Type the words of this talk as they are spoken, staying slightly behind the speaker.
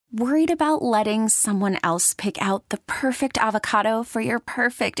Worried about letting someone else pick out the perfect avocado for your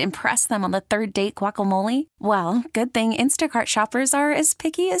perfect impress them on the third date guacamole? Well, good thing Instacart shoppers are as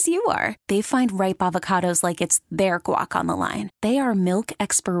picky as you are. They find ripe avocados like it's their guac on the line. They are milk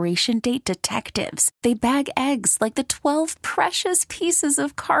expiration date detectives. They bag eggs like the 12 precious pieces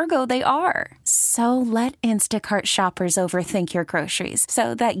of cargo they are. So let Instacart shoppers overthink your groceries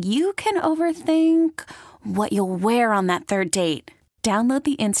so that you can overthink what you'll wear on that third date. Download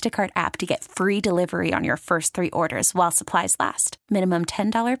the Instacart app to get free delivery on your first 3 orders while supplies last. Minimum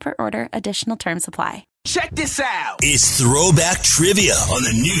 $10 per order. Additional terms apply. Check this out. It's Throwback Trivia on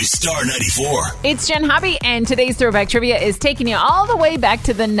the new Star 94. It's Jen Hobby, and today's Throwback Trivia is taking you all the way back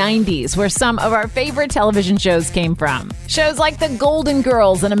to the 90s, where some of our favorite television shows came from. Shows like The Golden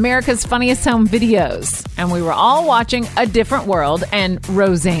Girls and America's Funniest Home Videos. And we were all watching A Different World and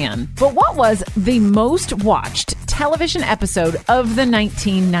Roseanne. But what was the most watched television episode of the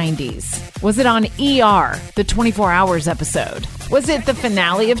 1990s? Was it on ER, the 24 Hours episode? Was it the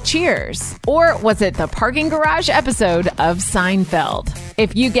finale of Cheers? Or was it the parking garage episode of Seinfeld?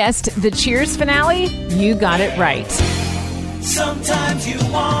 If you guessed the Cheers finale, you got it right. Sometimes you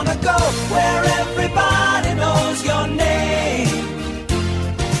want to go where everybody knows your name,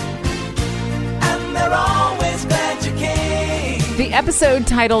 and they're always glad you came. The episode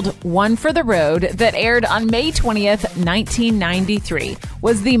titled One for the Road that aired on May 20th, 1993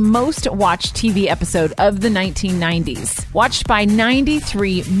 was the most watched TV episode of the 1990s, watched by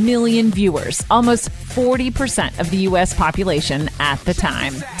 93 million viewers, almost 40% of the U.S. population at the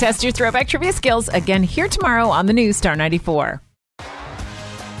time. Test your throwback trivia skills again here tomorrow on the new Star 94.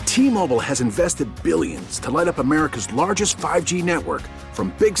 T-Mobile has invested billions to light up America's largest 5G network,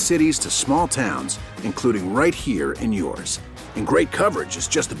 from big cities to small towns, including right here in yours. And great coverage is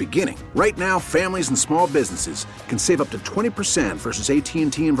just the beginning. Right now, families and small businesses can save up to 20% versus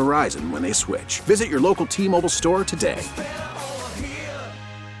AT&T and Verizon when they switch. Visit your local T-Mobile store today.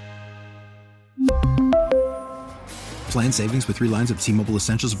 Plan savings with 3 lines of T-Mobile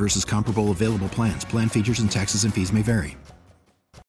Essentials versus comparable available plans. Plan features and taxes and fees may vary.